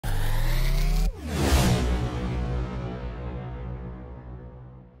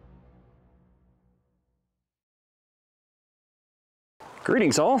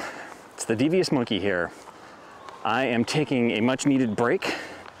Greetings all, it's the Devious Monkey here. I am taking a much needed break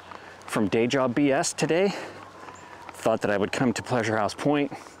from day job BS today. Thought that I would come to Pleasure House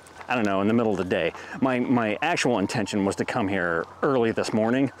Point, I don't know, in the middle of the day. My actual intention was to come here early this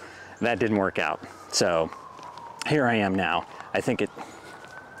morning. That didn't work out. So here I am now. I think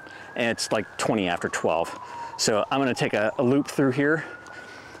it's like 20 after 12. So I'm gonna take a loop through here,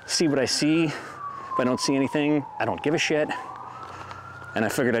 see what I see. If I don't see anything, I don't give a shit. And I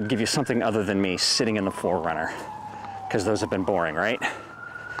figured I'd give you something other than me sitting in the 4Runner, because those have been boring, right?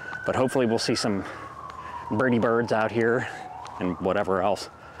 But hopefully we'll see some birdie birds out here and whatever else,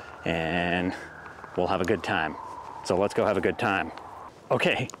 and we'll have a good time. So let's go have a good time.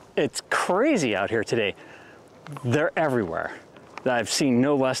 Okay, it's crazy out here today. They're everywhere. I've seen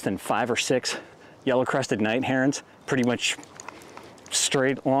no less than 5 or 6 yellow-crested night herons, pretty much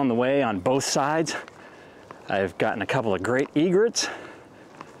straight along the way on both sides. I've gotten a couple of great egrets,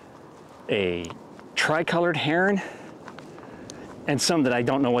 a tricolored heron, and some that I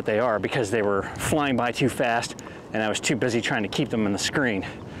don't know what they are because they were flying by too fast and I was too busy trying to keep them in the screen.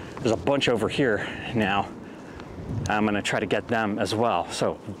 There's a bunch over here now. I'm gonna try to get them as well.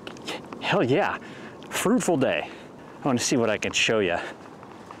 So, hell yeah, fruitful day. I want to see what I can show you.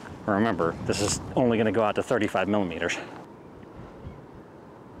 Remember, this is only gonna go out to 35 millimeters.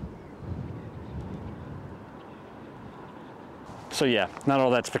 So yeah, not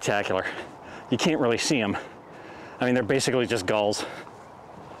all that spectacular. You can't really see them. I mean, they're basically just gulls.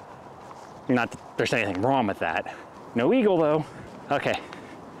 Not that there's anything wrong with that. No eagle though. Okay,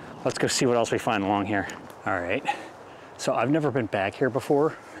 let's go see what else we find along here. All right, so I've never been back here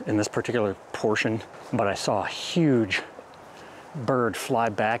before in this particular portion, but I saw a huge bird fly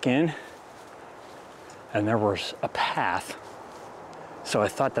back in and there was a path. So I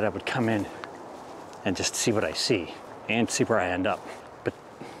thought that I would come in and just see what I see and see where I end up. But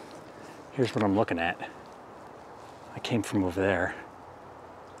here's what I'm looking at. I came from over there.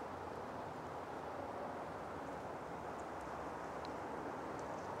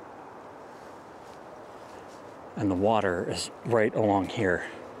 And the water is right along here.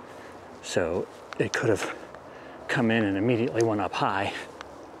 So it could have come in and immediately went up high.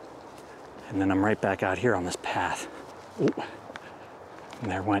 And then I'm right back out here on this path. Ooh. And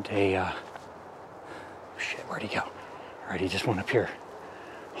there went a, shit, where'd he go? All right, he just went up here.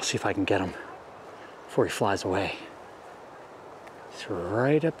 I'll see if I can get him before he flies away. It's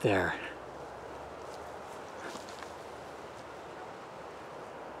right up there.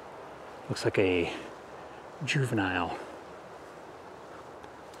 Looks like a juvenile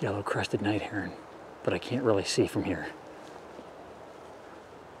yellow-crested night heron, but I can't really see from here.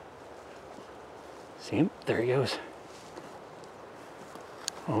 See him? There he goes.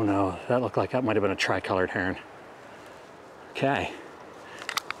 Oh no, that looked like that might have been a tricolored heron. Okay,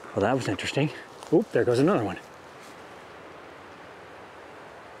 well that was interesting. Oop, there goes another one.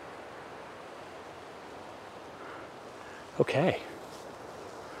 Okay.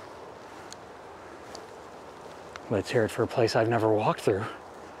 Let's hear it for a place I've never walked through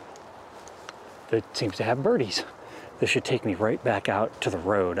that seems to have birdies. This should take me right back out to the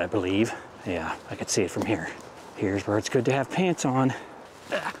road, I believe. Yeah, I could see it from here. Here's where it's good to have pants on.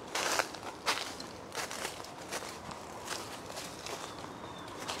 Ah.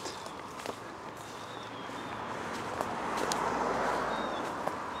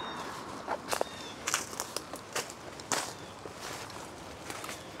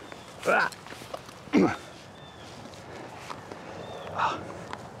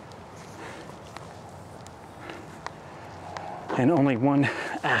 And only one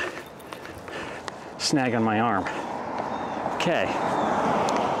snag on my arm. Okay.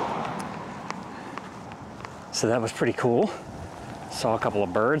 So that was pretty cool. Saw a couple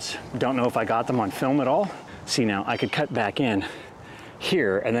of birds. Don't know if I got them on film at all. See now, I could cut back in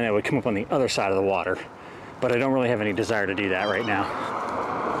here and then it would come up on the other side of the water. But I don't really have any desire to do that right now.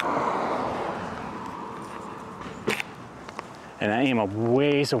 And I am a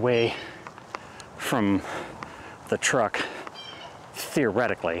ways away from the truck,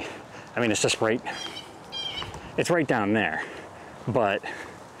 theoretically. I mean, it's just it's right down there. But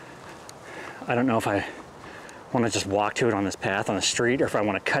I don't know if I want to just walk to it on this path on the street or if I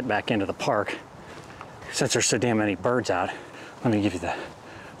want to cut back into the park. Since there's so damn many birds out, let me give you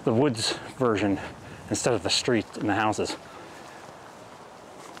the woods version instead of the street and the houses.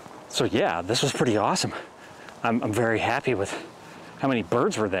 So yeah, this was pretty awesome. I'm very happy with how many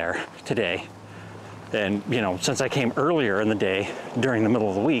birds were there today. And you know, since I came earlier in the day during the middle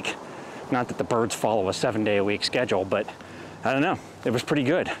of the week, not that the birds follow a 7-day-a-week schedule, but I don't know, it was pretty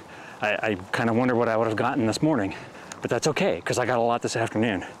good. I kind of wonder what I would have gotten this morning. but that's okay, because I got a lot this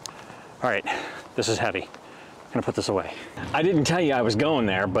afternoon. All right, this is heavy. I'm gonna put this away. I didn't tell you I was going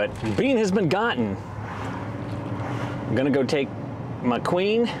there, but bean has been gotten. I'm gonna go take my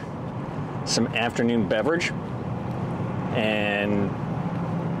queen some afternoon beverage, and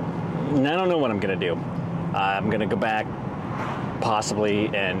I don't know what I'm gonna do. I'm gonna go back possibly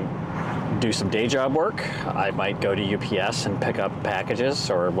and do some day job work. I might go to UPS and pick up packages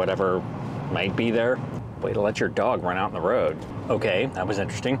or whatever might be there. Way to let your dog run out in the road. Okay, that was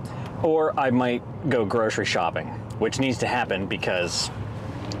interesting. Or I might go grocery shopping, which needs to happen because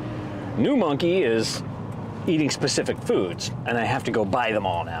new monkey is eating specific foods and I have to go buy them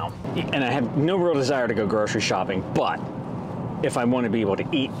all now. And I have no real desire to go grocery shopping, but if I want to be able to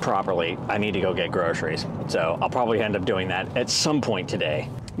eat properly, I need to go get groceries. So I'll probably end up doing that at some point today,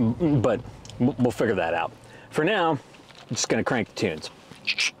 but we'll figure that out. For now, I'm just gonna crank the tunes.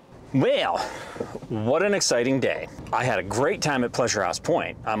 Well, what an exciting day. I had a great time at Pleasure House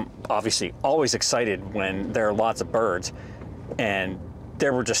Point. I'm obviously always excited when there are lots of birds, and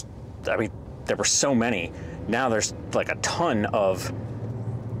there were just, I mean, there were so many. Now there's like a ton of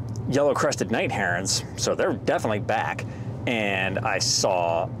yellow-crested night herons, so they're definitely back. And I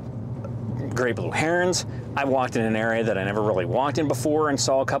saw gray blue herons. I walked in an area that I never really walked in before and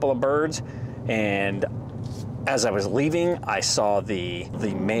saw a couple of birds, and as I was leaving, I saw the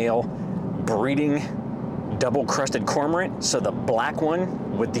male breeding double-crested cormorant, so the black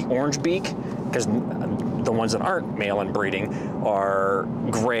one with the orange beak, because the ones that aren't male and breeding are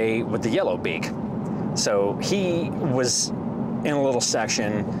gray with the yellow beak. So he was in a little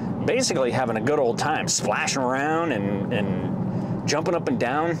section, basically having a good old time, splashing around and jumping up and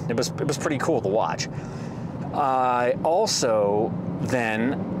down. It was pretty cool to watch. I also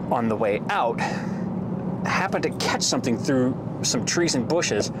then, on the way out, happened to catch something through some trees and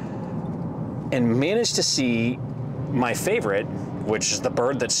bushes and managed to see my favorite, which is the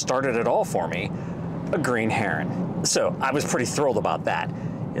bird that started it all for me, a green heron. So I was pretty thrilled about that.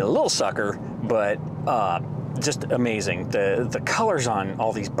 A little sucker, but just amazing. The colors on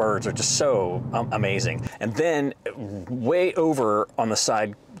all these birds are just so amazing. And then way over on the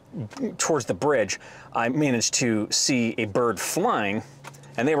side towards the bridge, I managed to see a bird flying,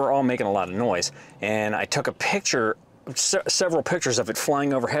 and they were all making a lot of noise. And I took a picture, several pictures of it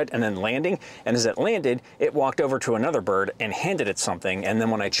flying overhead and then landing. And as it landed, it walked over to another bird and handed it something. And then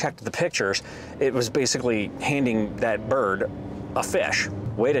when I checked the pictures, it was basically handing that bird a fish.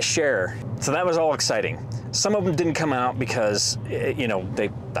 Way to share. So that was all exciting. Some of them didn't come out because, you know,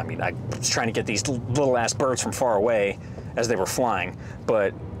 I was trying to get these little ass birds from far away as they were flying.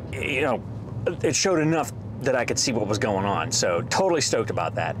 But, you know, it showed enough that I could see what was going on. So totally stoked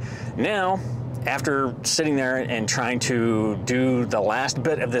about that. Now, after sitting there and trying to do the last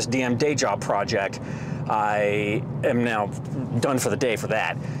bit of this damn day job project, I am now done for the day for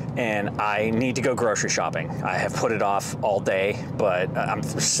that. And I need to go grocery shopping. I have put it off all day, but I'm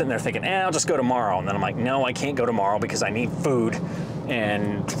sitting there thinking, I'll just go tomorrow. And then I'm like, no, I can't go tomorrow because I need food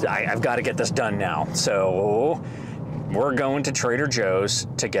and I've got to get this done now. So we're going to Trader Joe's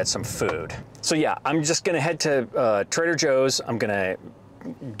to get some food. So yeah, I'm just gonna head to Trader Joe's. I'm gonna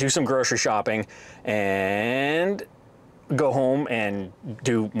do some grocery shopping and go home and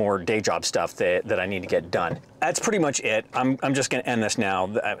do more day job stuff that I need to get done. That's pretty much it. I'm just gonna end this now.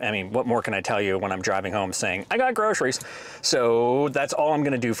 I mean, what more can I tell you when I'm driving home saying, I got groceries? So that's all I'm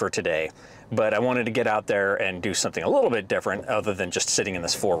gonna do for today. But I wanted to get out there and do something a little bit different other than just sitting in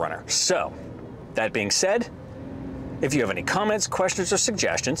this 4Runner. So, that being said, if you have any comments, questions, or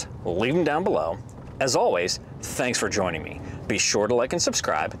suggestions, leave them down below. As always, thanks for joining me. Be sure to like and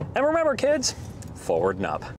subscribe. And remember, kids, forward and up.